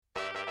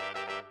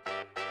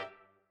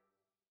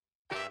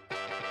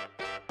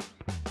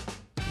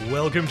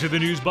Welcome to the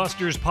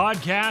Newsbusters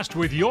podcast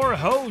with your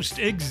host,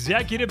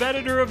 executive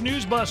editor of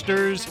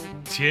Newsbusters,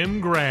 Tim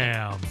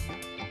Graham.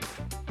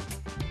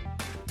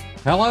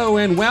 Hello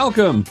and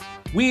welcome.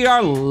 We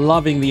are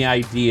loving the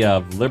idea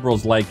of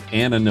liberals like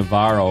Ana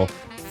Navarro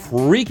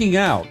freaking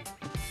out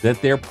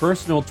that their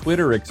personal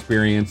Twitter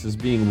experience is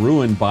being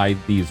ruined by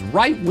these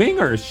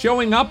right-wingers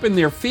showing up in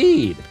their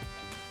feed.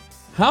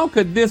 How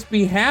could this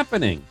be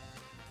happening?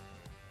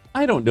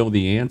 I don't know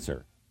the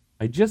answer.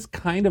 I just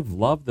kind of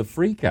love the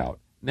freak out.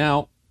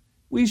 Now,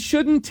 we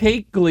shouldn't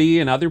take glee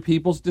in other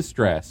people's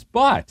distress,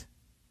 but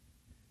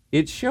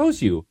it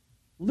shows you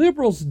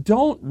liberals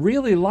don't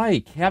really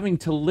like having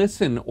to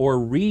listen or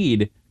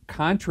read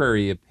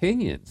contrary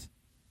opinions.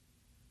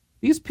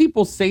 These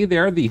people say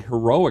they're the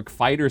heroic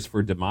fighters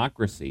for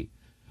democracy,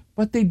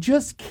 but they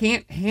just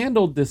can't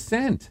handle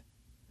dissent.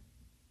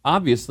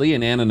 Obviously,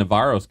 in Ana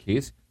Navarro's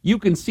case, you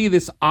can see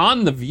this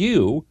on The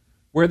View,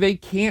 where they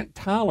can't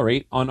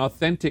tolerate an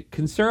authentic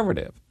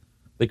conservative.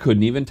 They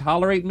couldn't even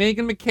tolerate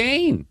Meghan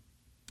McCain.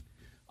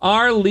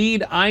 Our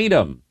lead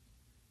item,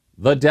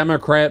 the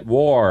Democrat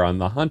war on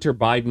the Hunter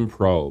Biden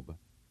probe.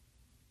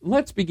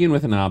 Let's begin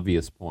with an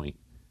obvious point.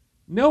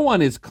 No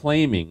one is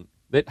claiming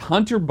that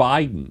Hunter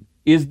Biden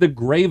is the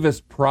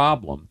gravest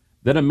problem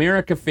that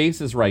America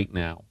faces right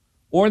now,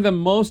 or the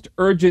most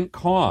urgent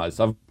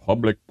cause of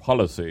public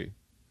policy.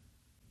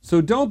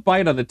 So don't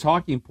bite on the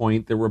talking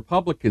point that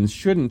Republicans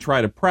shouldn't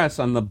try to press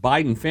on the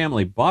Biden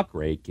family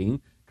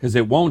buck-raking, because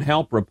it won't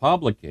help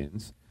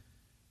Republicans.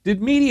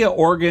 Did media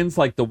organs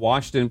like the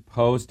Washington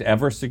Post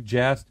ever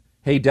suggest,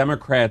 hey,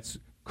 Democrats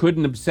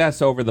couldn't obsess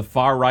over the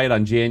far right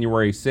on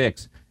January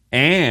 6th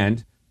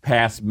and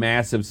pass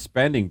massive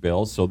spending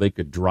bills so they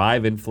could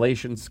drive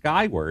inflation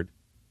skyward?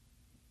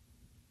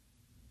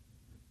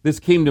 This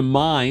came to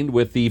mind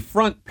with the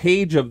front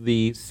page of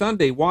the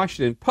Sunday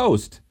Washington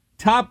Post,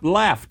 top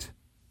left,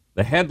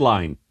 the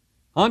headline,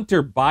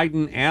 Hunter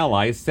Biden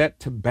allies set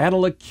to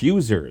battle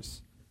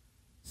accusers.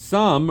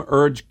 Some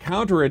urge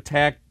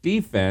counterattack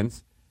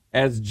defense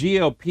as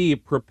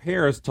GOP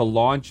prepares to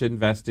launch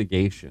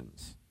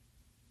investigations.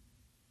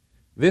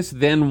 This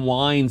then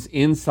winds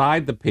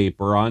inside the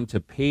paper onto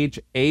page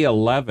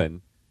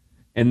A11,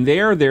 and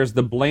there's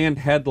the bland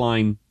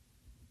headline,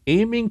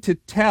 aiming to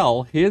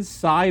tell his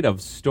side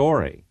of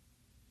story.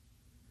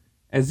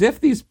 As if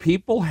these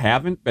people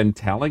haven't been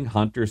telling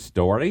Hunter's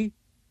story.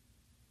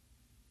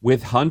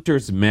 With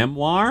Hunter's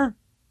memoir,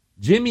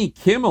 Jimmy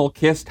Kimmel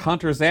kissed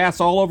Hunter's ass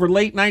all over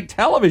late night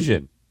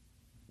television.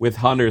 With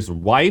Hunter's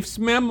wife's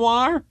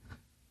memoir,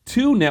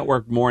 2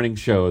 network morning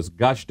shows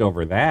gushed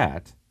over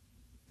that.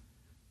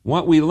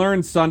 What we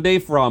learned Sunday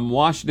from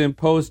Washington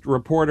Post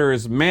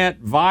reporters Matt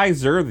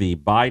Visor, the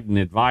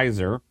Biden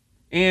advisor,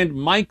 and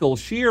Michael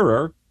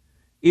Shearer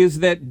is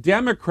that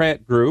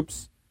Democrat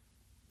groups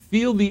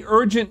feel the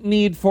urgent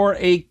need for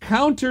a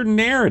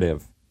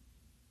counter-narrative.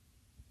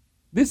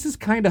 This is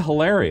kind of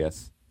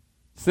hilarious,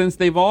 since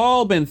they've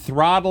all been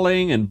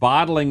throttling and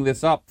bottling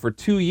this up for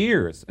 2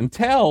 years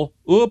until,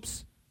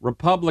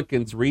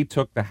 Republicans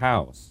retook the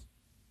House.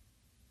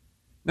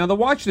 Now, the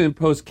Washington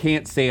Post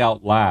can't say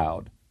out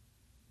loud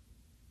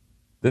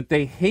that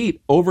they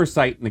hate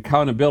oversight and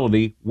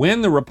accountability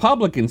when the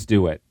Republicans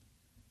do it.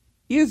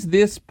 Is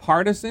this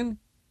partisan?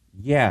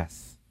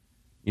 Yes.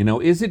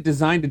 Is it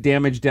designed to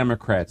damage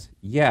Democrats?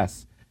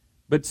 Yes.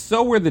 But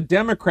so were the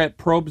Democrat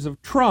probes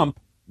of Trump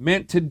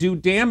meant to do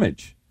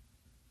damage.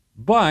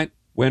 But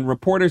when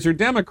reporters are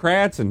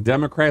Democrats and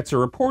Democrats are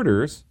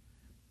reporters,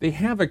 they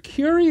have a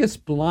curious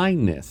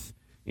blindness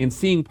in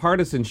seeing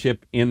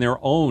partisanship in their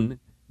own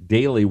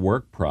daily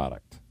work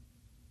product.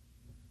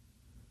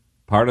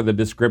 Part of the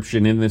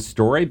description in this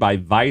story by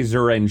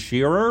Visor and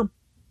Shearer,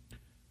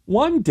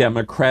 one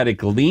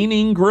Democratic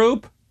leaning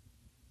group,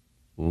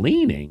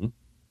 the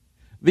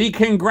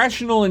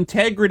Congressional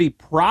Integrity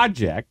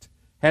Project,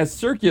 has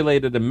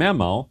circulated a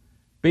memo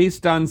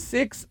based on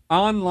 6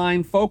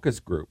 online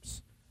focus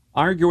groups,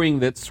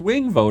 arguing that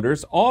swing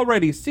voters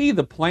already see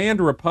the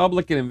planned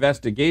Republican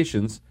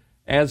investigations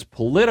as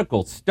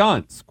political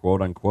stunts,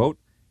 quote unquote,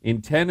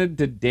 intended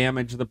to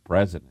damage the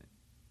president.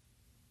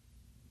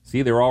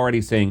 See, they're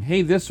already saying,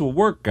 hey, this will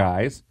work,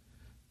 guys.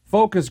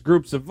 Focus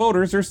groups of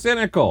voters are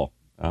cynical.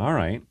 All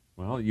right.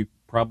 Well, you're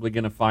probably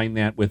going to find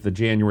that with the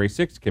January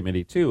 6th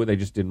committee, too. They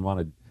just didn't want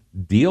to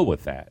deal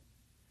with that.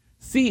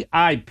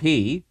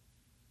 CIP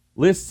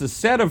lists a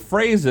set of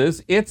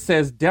phrases it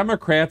says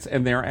Democrats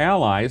and their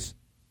allies,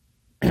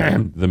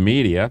 the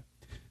media,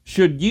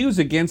 should use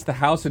against the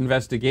House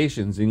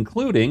investigations,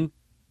 including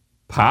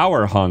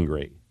power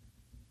hungry,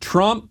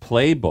 Trump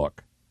playbook,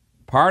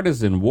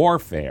 partisan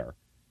warfare,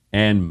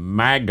 and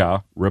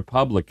MAGA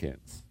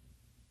Republicans.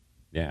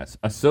 Yes,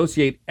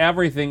 associate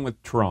everything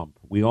with Trump.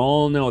 We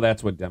all know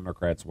that's what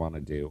Democrats want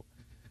to do.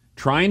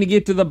 Trying to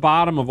get to the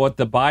bottom of what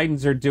the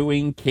Bidens are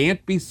doing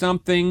can't be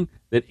something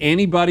that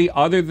anybody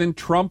other than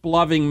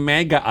Trump-loving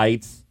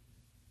MAGAites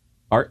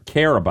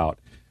care about.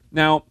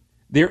 Now,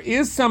 there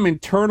is some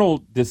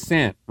internal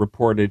dissent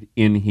reported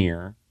in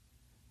here,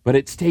 but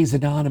it stays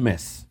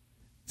anonymous.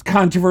 It's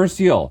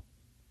controversial.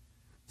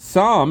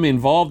 Some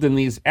involved in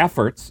these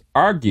efforts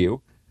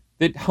argue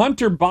that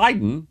Hunter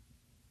Biden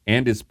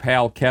and his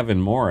pal Kevin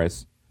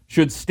Morris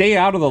should stay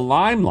out of the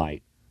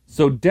limelight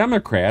so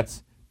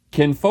Democrats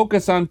can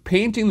focus on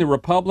painting the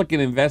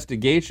Republican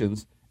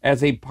investigations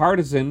as a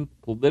partisan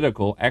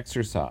political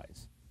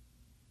exercise.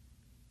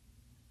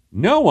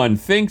 No one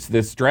thinks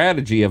the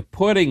strategy of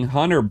putting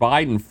Hunter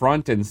Biden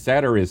front and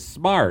center is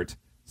smart,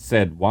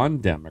 said one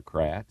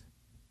Democrat.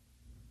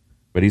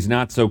 But he's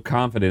not so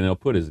confident he'll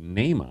put his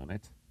name on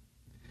it.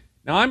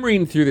 Now, I'm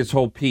reading through this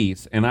whole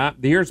piece, and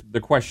here's the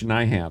question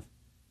I have.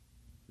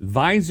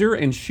 Visor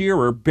and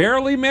Shearer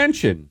barely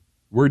mention.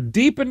 We're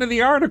deep into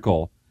the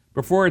article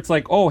before it's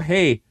like, oh,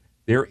 hey,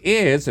 there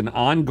is an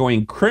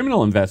ongoing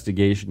criminal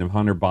investigation of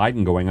Hunter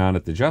Biden going on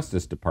at the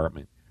Justice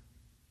Department.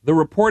 The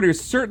reporters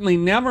certainly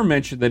never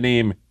mentioned the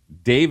name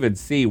David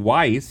C.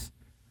 Weiss,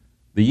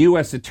 the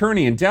U.S.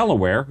 attorney in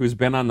Delaware who's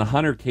been on the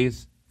Hunter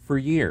case for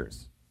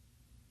years.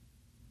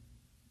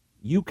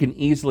 You can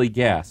easily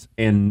guess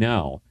and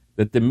know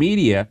that the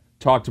media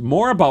talked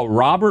more about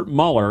Robert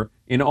Mueller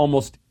in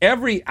almost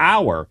every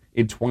hour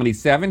in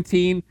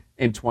 2017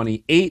 and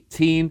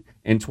 2018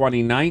 and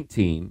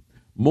 2019,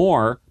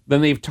 more than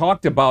they've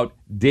talked about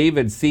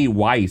David C.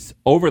 Weiss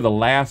over the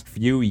last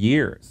few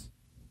years.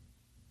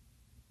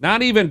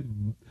 Not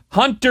even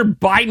Hunter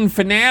Biden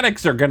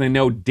fanatics are going to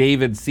know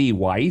David C.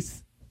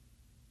 Weiss.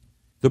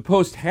 The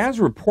Post has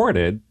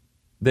reported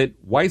that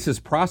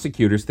Weiss's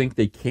prosecutors think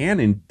they can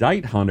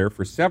indict Hunter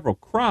for several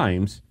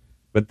crimes,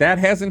 but that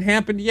hasn't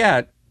happened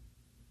yet.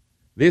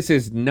 This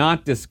is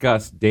not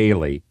discussed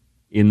daily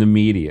in the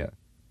media.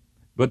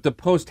 But the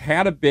Post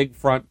had a big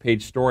front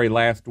page story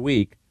last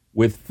week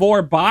with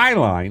 4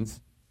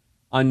 bylines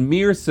on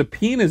mere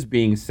subpoenas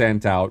being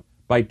sent out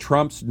by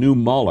Trump's new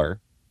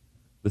Mueller,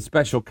 the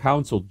special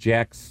counsel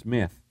Jack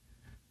Smith.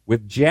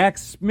 With Jack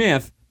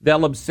Smith,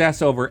 they'll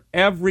obsess over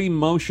every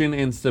motion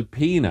and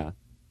subpoena,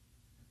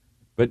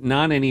 but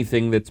not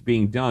anything that's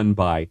being done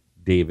by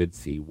David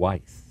C.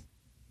 Weiss.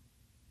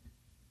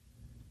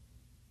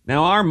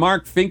 Now, our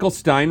Mark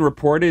Finkelstein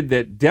reported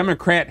that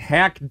Democrat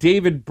hack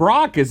David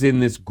Brock is in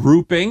this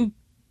grouping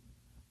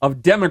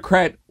of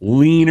Democrat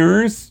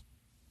leaners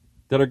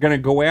that are going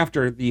to go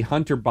after the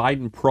Hunter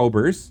Biden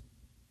probers.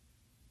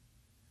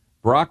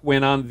 Brock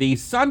went on the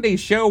Sunday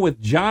Show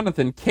with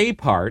Jonathan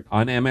Capehart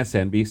on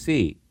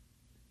MSNBC.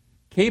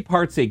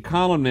 Capehart's a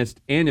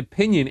columnist and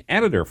opinion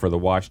editor for the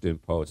Washington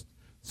Post.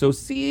 So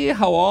see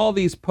how all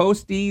these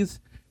posties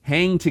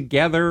hang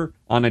together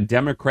on a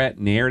Democrat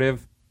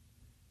narrative?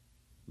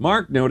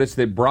 Mark noticed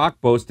that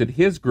Brock boasted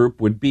his group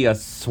would be a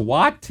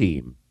SWAT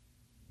team.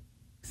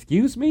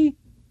 Excuse me?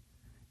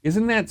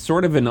 Isn't that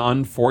sort of an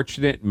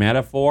unfortunate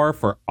metaphor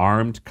for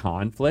armed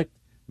conflict?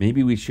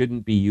 Maybe we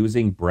shouldn't be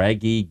using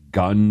braggy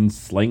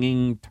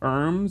gun-slinging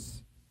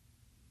terms?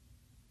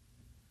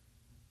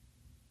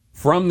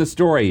 From the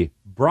story,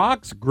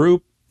 Brock's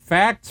group,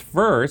 Facts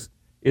First,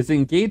 is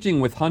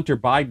engaging with Hunter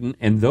Biden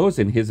and those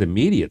in his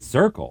immediate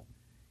circle.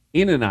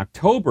 In an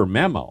October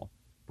memo,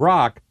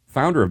 Brock,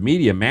 founder of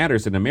Media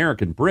Matters and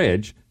American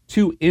Bridge,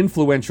 2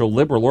 influential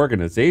liberal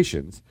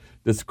organizations,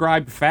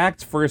 described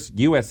Facts First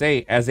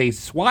USA as a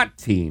SWAT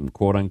team,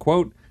 quote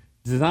unquote,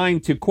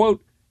 designed to,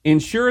 quote,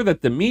 ensure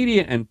that the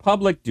media and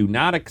public do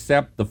not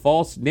accept the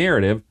false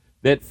narrative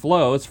that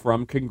flows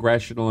from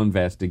congressional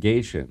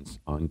investigations,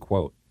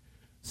 unquote.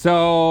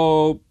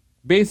 So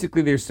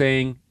basically they're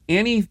saying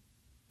any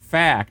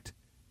fact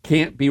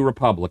can't be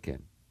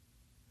Republican.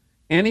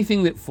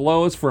 Anything that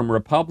flows from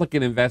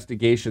Republican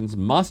investigations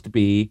must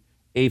be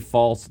a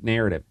false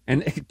narrative.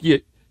 And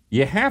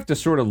you have to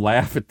sort of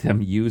laugh at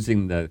them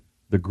using the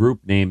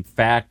group name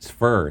Facts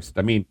First.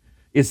 I mean,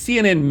 is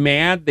CNN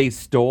mad they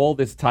stole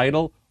this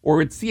title? Or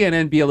would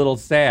CNN be a little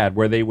sad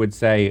where they would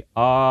say,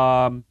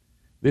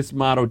 this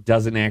motto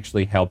doesn't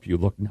actually help you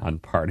look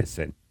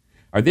nonpartisan?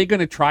 Are they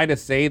going to try to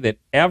say that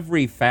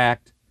every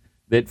fact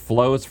that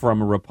flows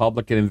from a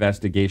Republican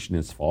investigation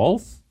is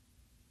false?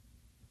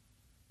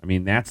 I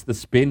mean, that's the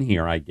spin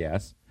here, I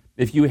guess.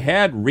 If you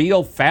had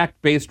real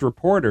fact-based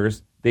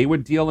reporters, they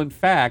would deal in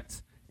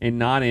facts and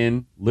not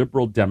in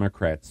liberal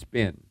Democrat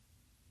spin.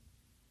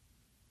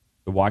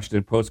 The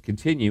Washington Post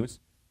continues,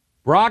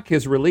 Brock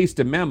has released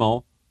a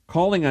memo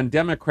calling on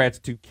Democrats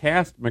to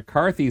cast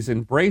McCarthy's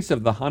embrace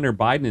of the Hunter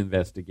Biden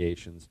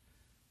investigations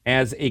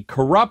as a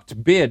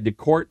corrupt bid to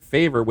court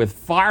favor with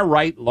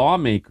far-right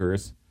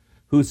lawmakers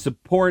who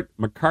support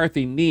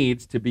McCarthy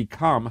needs to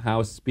become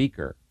House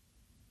Speaker.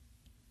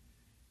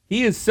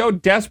 He is so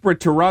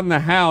desperate to run the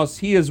House,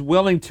 he is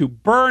willing to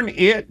burn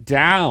it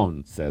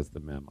down, says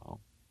the memo.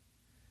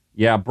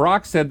 Yeah,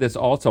 Brock said this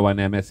also on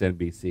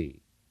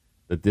MSNBC,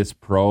 that this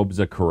probes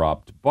a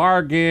corrupt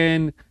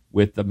bargain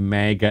with the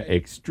MAGA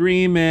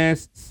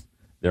extremists.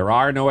 There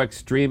are no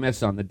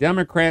extremists on the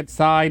Democrat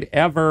side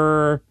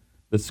ever.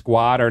 The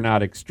squad are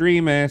not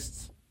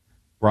extremists.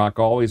 Brock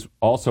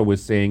also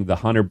was saying the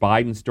Hunter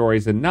Biden story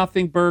is a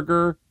nothing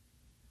burger.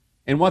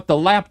 And what the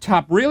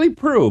laptop really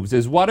proves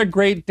is what a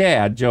great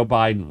dad Joe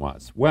Biden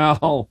was.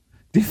 Well,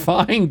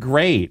 define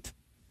great.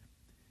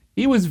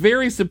 He was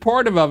very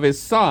supportive of his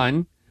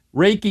son,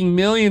 raking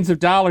millions of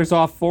dollars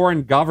off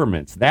foreign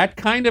governments. That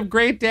kind of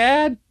great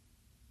dad?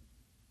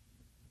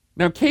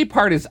 Now,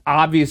 Capehart is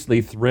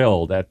obviously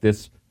thrilled at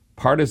this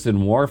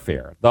partisan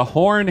warfare. The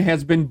horn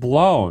has been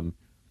blown,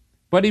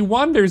 but he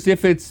wonders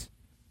if it's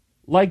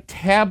like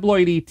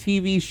tabloidy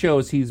TV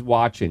shows he's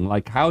watching,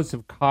 like House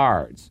of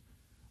Cards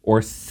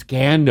or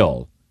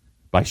Scandal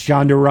by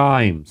Shonda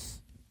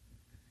Rhimes.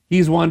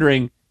 He's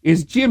wondering,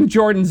 is Jim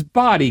Jordan's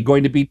body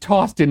going to be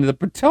tossed into the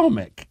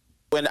Potomac?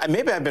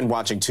 Maybe I've been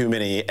watching too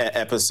many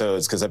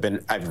episodes because I've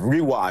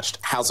rewatched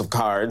House of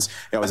Cards.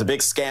 I was a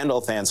big Scandal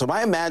fan, so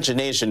my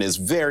imagination is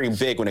very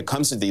big when it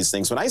comes to these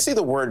things. When I see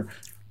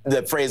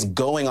the phrase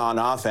 "going on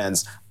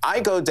offense," I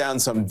go down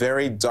some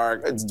very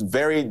dark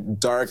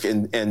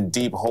and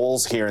deep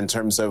holes here in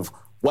terms of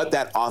what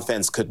that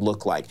offense could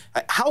look like.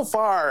 How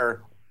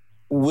far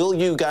will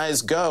you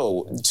guys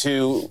go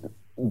to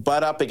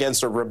butt up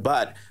against or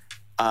rebut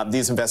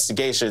these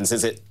investigations?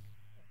 Is it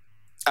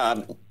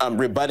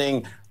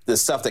rebutting the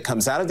stuff that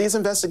comes out of these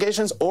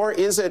investigations, or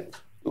is it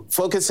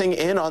focusing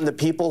in on the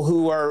people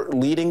who are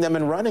leading them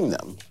and running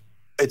them?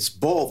 It's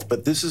both,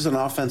 but this is an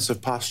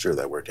offensive posture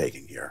that we're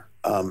taking here.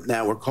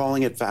 Now, we're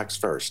calling it facts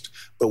first,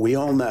 but we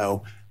all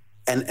know,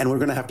 and we're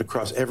going to have to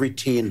cross every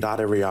T and dot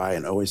every I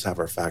and always have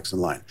our facts in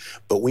line.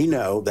 But we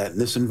know that in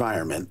this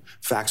environment,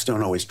 facts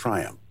don't always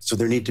triumph. So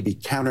there need to be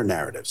counter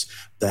narratives.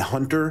 The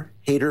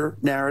hunter-hater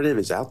narrative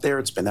is out there.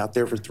 It's been out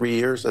there for 3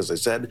 years. As I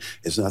said,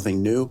 it's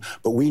nothing new.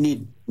 But we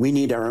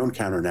need our own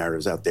counter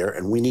narratives out there,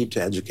 and we need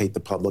to educate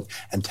the public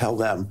and tell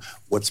them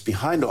what's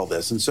behind all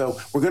this. And so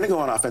we're going to go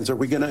on offense. Are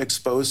we going to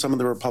expose some of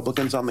the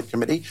Republicans on the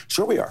committee?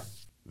 Sure we are.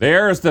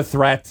 There's the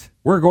threat.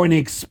 We're going to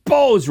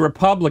expose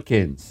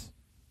Republicans.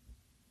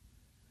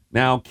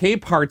 Now,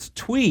 Capehart's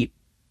tweet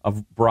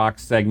of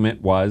Brock's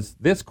segment was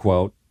this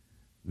quote,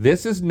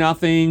 "This is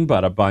nothing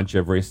but a bunch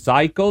of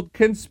recycled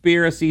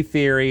conspiracy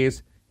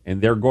theories,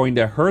 and they're going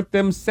to hurt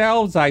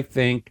themselves, I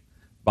think,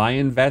 by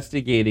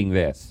investigating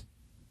this.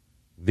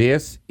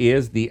 This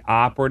is the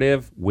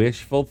operative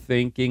wishful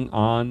thinking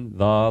on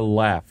the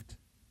left.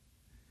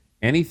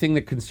 Anything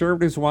that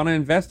conservatives want to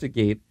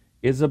investigate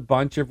is a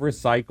bunch of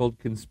recycled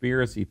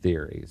conspiracy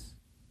theories."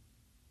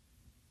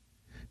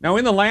 Now,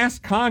 in the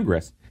last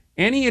Congress,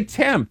 any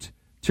attempt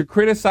to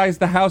criticize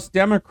the House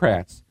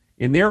Democrats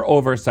in their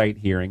oversight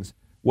hearings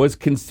was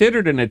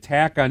considered an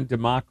attack on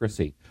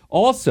democracy.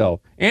 Also,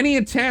 any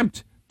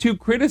attempt to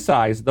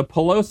criticize the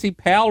Pelosi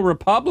pal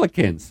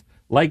Republicans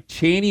like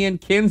Cheney and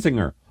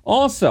Kinzinger,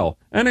 also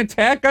an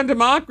attack on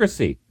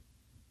democracy.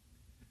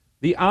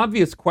 The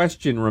obvious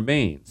question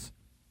remains,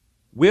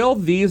 will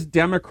these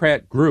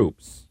Democrat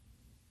groups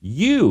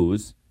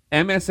use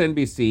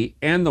MSNBC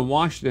and the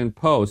Washington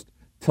Post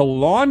to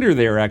launder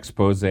their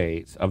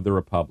exposés of the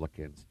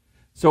Republicans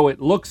so it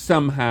looks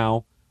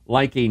somehow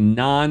like a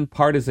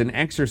nonpartisan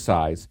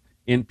exercise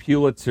in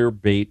Pulitzer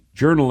bait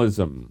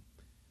journalism?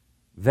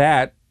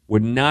 That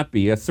would not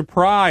be a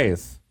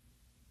surprise.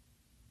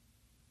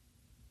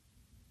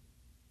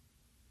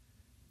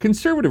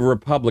 Conservative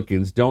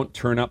Republicans don't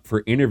turn up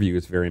for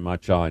interviews very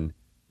much on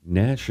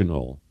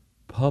national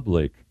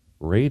public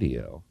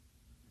radio.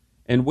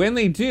 And when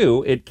they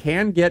do, it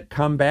can get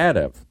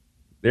combative.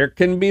 There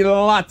can be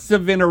lots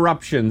of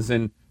interruptions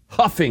and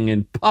huffing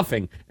and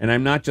puffing. And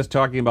I'm not just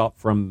talking about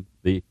from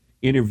the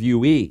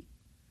interviewee.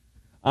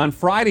 On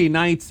Friday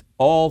nights,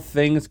 All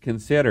Things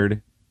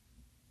Considered,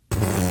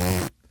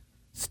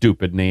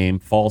 stupid name,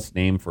 false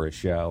name for a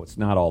show. It's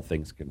not All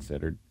Things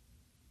Considered.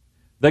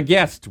 The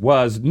guest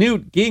was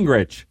Newt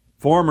Gingrich,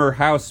 former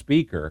House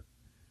Speaker.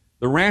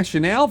 The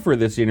rationale for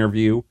this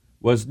interview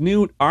was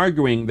Newt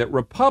arguing that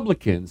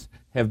Republicans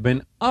have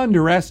been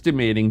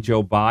underestimating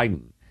Joe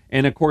Biden.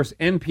 And, of course,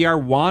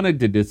 NPR wanted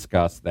to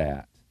discuss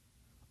that.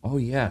 Oh,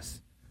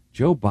 yes,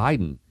 Joe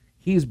Biden,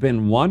 he's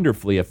been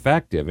wonderfully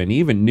effective, and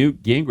even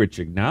Newt Gingrich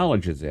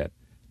acknowledges it.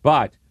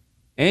 But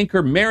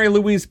anchor Mary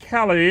Louise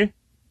Kelly,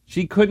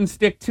 she couldn't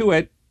stick to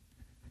it.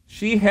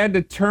 She had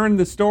to turn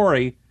the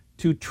story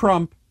to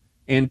Trump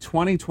in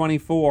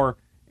 2024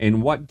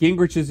 and what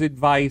Gingrich's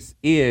advice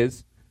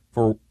is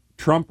for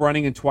Trump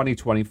running in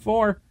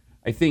 2024.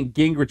 I think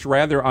Gingrich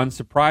rather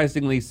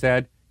unsurprisingly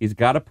said he's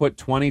got to put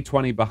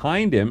 2020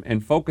 behind him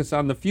and focus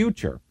on the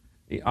future.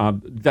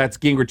 That's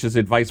Gingrich's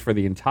advice for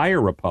the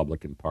entire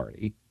Republican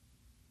Party.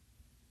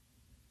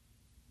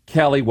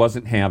 Kelly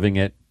wasn't having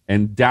it,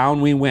 and down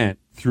we went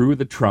through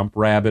the Trump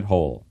rabbit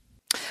hole.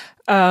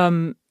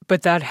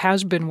 But that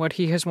has been what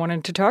he has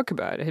wanted to talk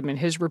about. I mean,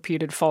 his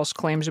repeated false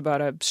claims about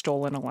a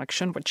stolen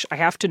election, which I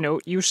have to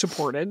note you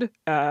supported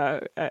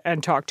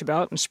and talked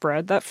about and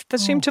spread, that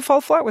seemed to fall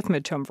flat with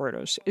midterm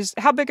voters.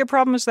 How big a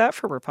problem is that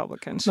for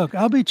Republicans? Look,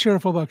 I'll be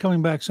cheerful about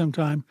coming back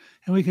sometime,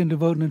 and we can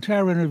devote an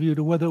entire interview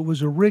to whether it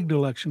was a rigged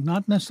election,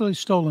 not necessarily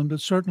stolen,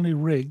 but certainly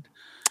rigged.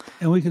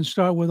 And we can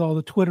start with all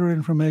the Twitter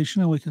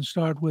information, and we can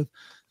start with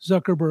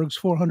Zuckerberg's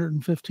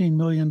 $415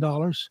 million.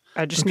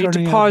 I just need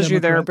to pause you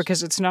there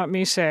because it's not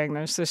me saying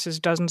this. This is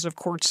dozens of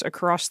courts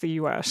across the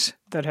U.S.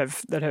 that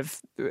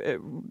have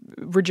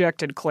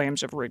rejected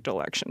claims of rigged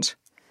elections.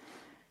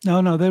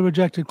 No, they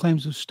rejected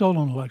claims of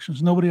stolen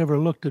elections. Nobody ever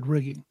looked at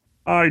rigging.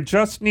 I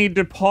just need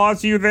to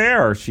pause you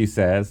there, she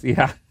says.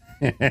 Yeah.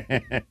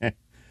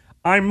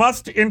 I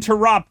must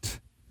interrupt.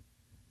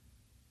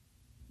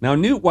 Now,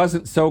 Newt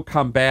wasn't so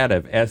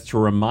combative as to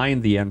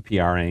remind the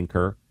NPR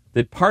anchor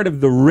that part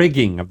of the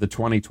rigging of the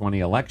 2020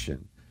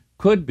 election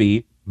could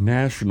be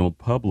National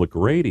Public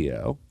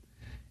Radio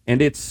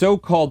and its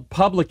so-called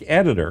public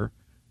editor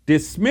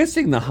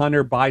dismissing the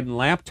Hunter Biden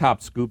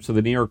laptop scoops of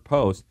the New York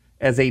Post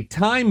as a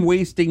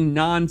time-wasting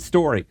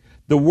non-story.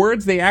 The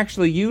words they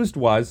actually used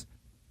was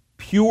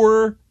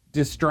pure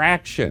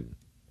distraction.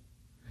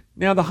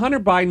 Now, the Hunter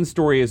Biden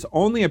story is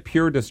only a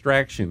pure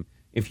distraction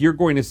if you're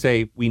going to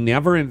say we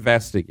never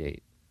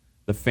investigate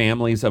the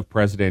families of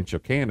presidential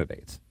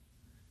candidates.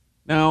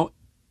 Now,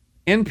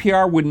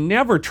 NPR would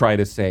never try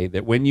to say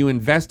that when you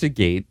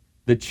investigate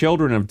the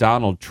children of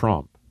Donald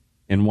Trump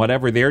and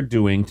whatever they're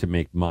doing to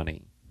make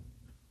money,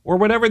 or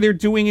whatever they're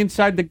doing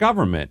inside the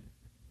government,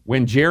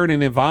 when Jared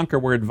and Ivanka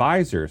were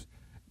advisors,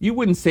 you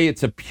wouldn't say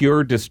it's a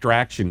pure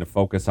distraction to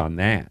focus on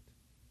that.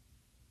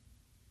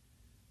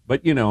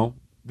 But, you know,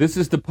 this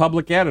is the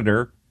public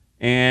editor,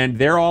 and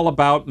they're all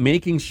about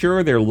making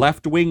sure their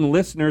left-wing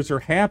listeners are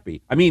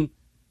happy. I mean,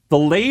 the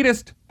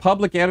latest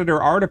public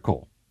editor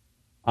article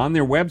on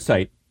their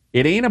website,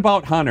 it ain't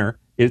about Hunter.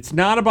 It's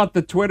not about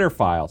the Twitter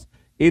files.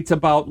 It's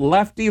about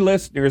lefty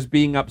listeners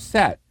being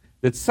upset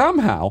that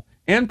somehow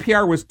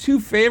NPR was too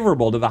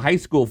favorable to the high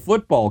school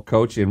football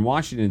coach in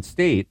Washington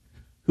State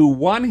who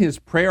won his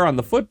prayer on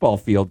the football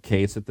field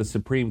case at the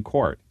Supreme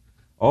Court.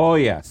 Oh,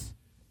 yes.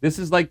 This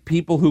is like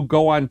people who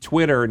go on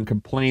Twitter and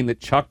complain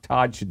that Chuck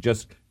Todd should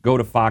just go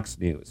to Fox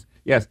News.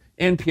 Yes,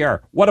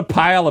 NPR, what a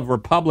pile of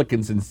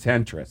Republicans and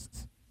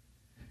centrists.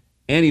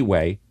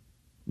 Anyway,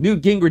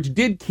 Newt Gingrich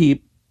did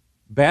keep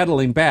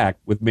battling back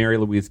with Mary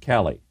Louise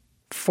Kelly.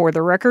 For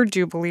the record, do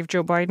you believe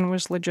Joe Biden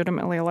was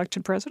legitimately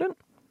elected president?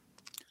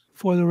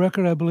 For the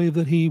record, I believe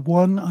that he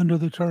won under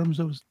the terms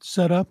that was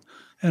set up,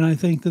 and I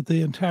think that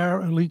the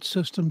entire elite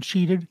system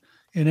cheated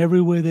in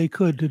every way they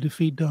could to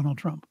defeat Donald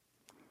Trump.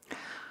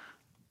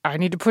 I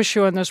need to push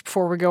you on this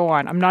before we go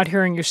on. I'm not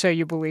hearing you say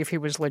you believe he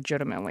was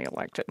legitimately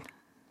elected.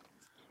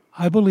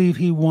 I believe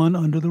he won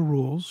under the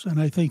rules,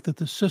 and I think that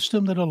the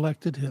system that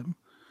elected him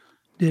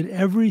did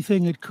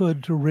everything it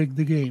could to rig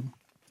the game,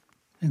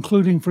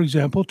 including, for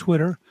example,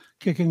 Twitter,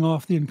 kicking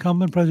off the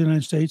incumbent president of the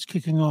United States,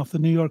 kicking off the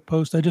New York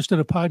Post. I just did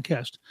a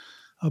podcast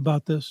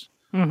about this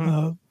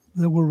that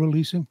we're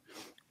releasing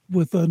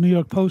with a New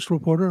York Post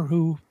reporter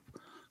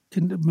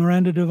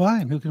Miranda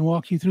Devine, who can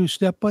walk you through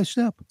step by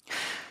step.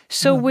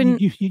 So when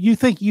you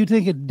think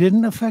it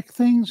didn't affect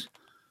things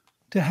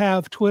to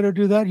have Twitter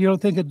do that, you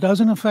don't think it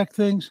doesn't affect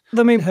things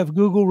to have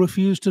Google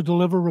refuse to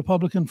deliver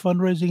Republican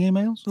fundraising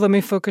emails? Let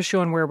me focus you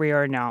on where we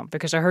are now,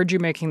 because I heard you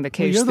making the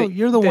case. Well,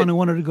 you're the one who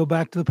wanted to go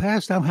back to the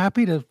past. I'm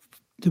happy to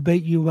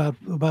debate you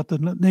about the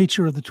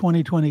nature of the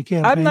 2020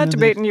 campaign. I'm not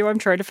debating you. I'm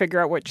trying to figure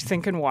out what you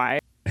think and why.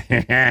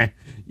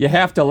 You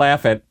have to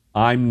laugh at,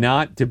 I'm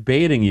not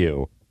debating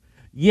you.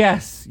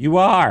 Yes, you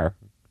are.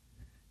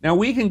 Now,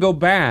 we can go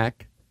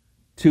back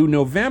to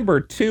November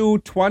 2,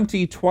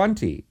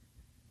 2020,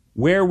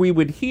 where we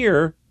would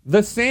hear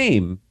the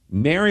same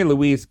Mary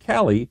Louise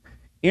Kelly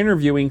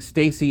interviewing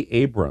Stacey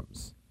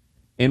Abrams.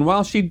 And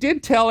while she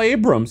did tell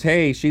Abrams,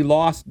 hey, she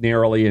lost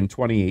narrowly in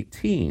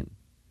 2018,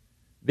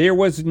 there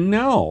was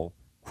no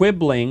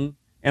quibbling,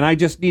 and I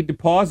just need to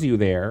pause you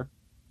there,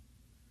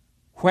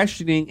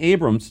 questioning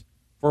Abrams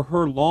for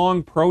her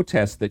long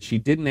protest that she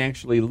didn't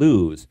actually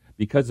lose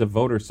because of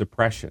voter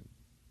suppression.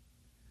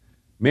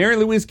 Mary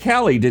Louise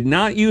Kelly did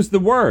not use the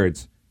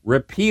words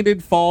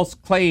repeated false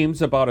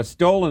claims about a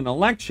stolen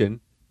election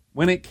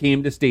when it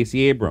came to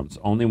Stacey Abrams,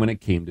 only when it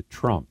came to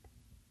Trump.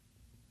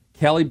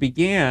 Kelly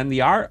began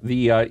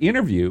the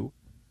interview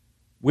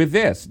with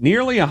this.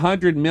 Nearly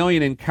 100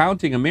 million and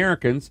counting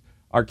Americans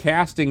are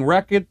casting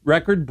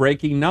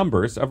record-breaking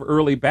numbers of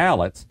early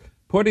ballots,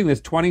 putting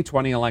this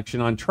 2020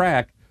 election on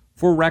track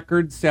for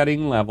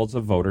record-setting levels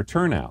of voter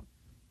turnout.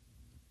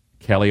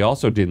 Kelly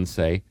also didn't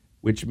say,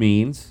 which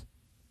means,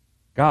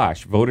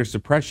 gosh, voter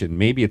suppression,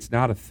 maybe it's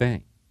not a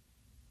thing.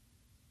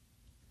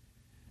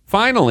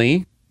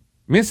 Finally,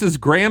 Mrs.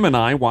 Graham and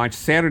I watched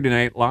Saturday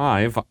Night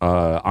Live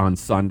on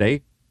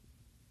Sunday.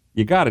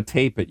 You got to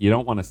tape it. You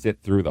don't want to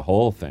sit through the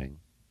whole thing.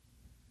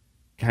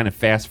 Kind of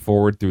fast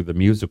forward through the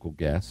musical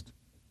guest.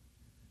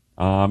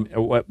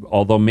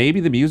 Although maybe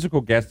the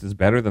musical guest is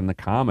better than the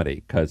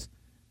comedy, because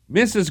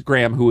Mrs.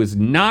 Graham, who is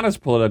not as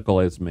political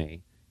as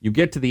me, you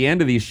get to the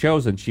end of these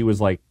shows and she was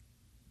like,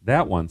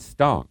 that one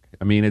stunk.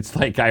 I mean, it's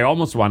like I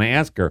almost want to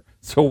ask her,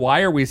 so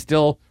why are we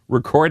still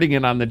recording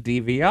it on the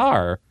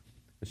DVR?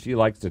 She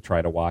likes to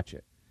try to watch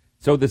it.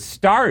 So the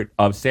start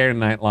of Saturday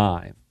Night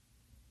Live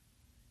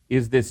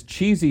is this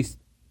cheesy,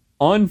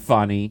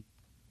 unfunny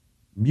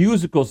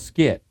musical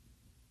skit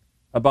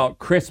about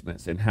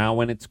Christmas and how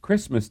when it's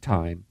Christmas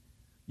time,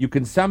 you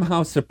can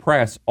somehow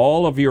suppress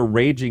all of your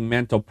raging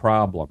mental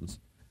problems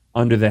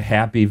under the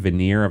happy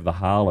veneer of the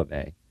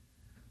holiday.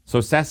 So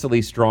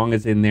Cecily Strong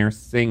is in there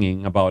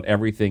singing about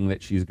everything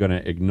that she's going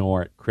to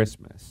ignore at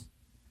Christmas.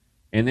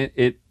 And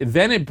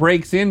then it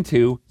breaks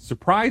into,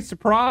 surprise,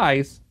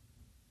 surprise,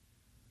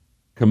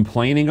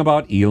 complaining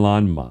about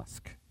Elon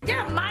Musk.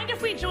 Don't mind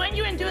if we join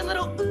you and do a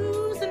little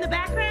oohs in the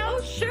background?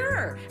 Oh,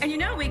 sure. And you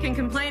know we can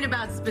complain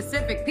about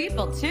specific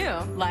people, too.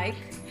 Like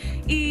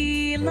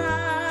Elon.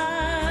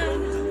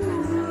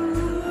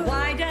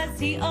 Why does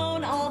he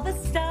own all the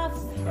stuff?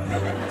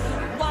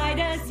 Why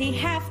does he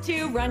have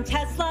to run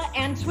Tesla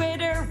and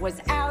Twitter? Was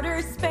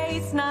outer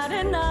space not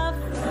enough?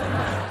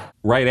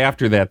 Right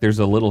after that, there's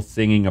a little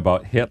singing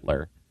about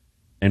Hitler.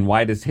 And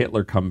why does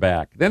Hitler come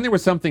back? Then there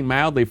was something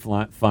mildly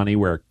funny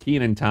where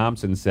Kenan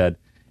Thompson said,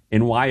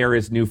 and why are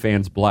his new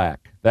fans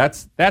black?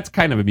 That's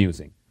kind of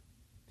amusing.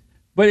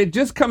 But it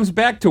just comes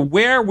back to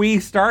where we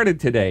started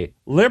today.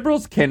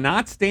 Liberals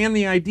cannot stand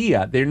the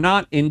idea they're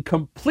not in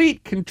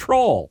complete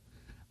control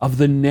of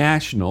the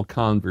national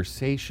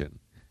conversation.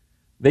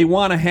 They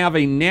want to have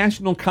a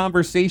national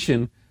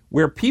conversation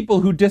where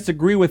people who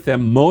disagree with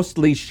them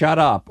mostly shut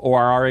up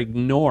or are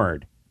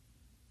ignored.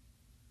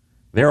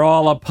 They're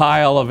all a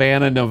pile of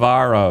Ana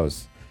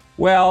Navarros.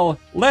 Well,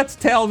 let's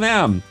tell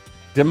them.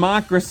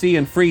 Democracy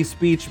and free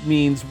speech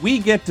means we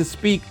get to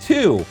speak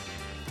too.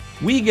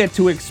 We get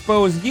to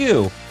expose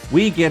you.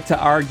 We get to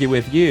argue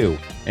with you.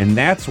 And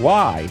that's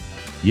why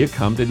you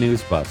come to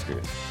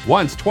Newsbusters.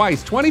 Once,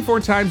 twice,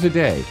 24 times a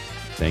day.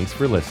 Thanks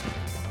for listening.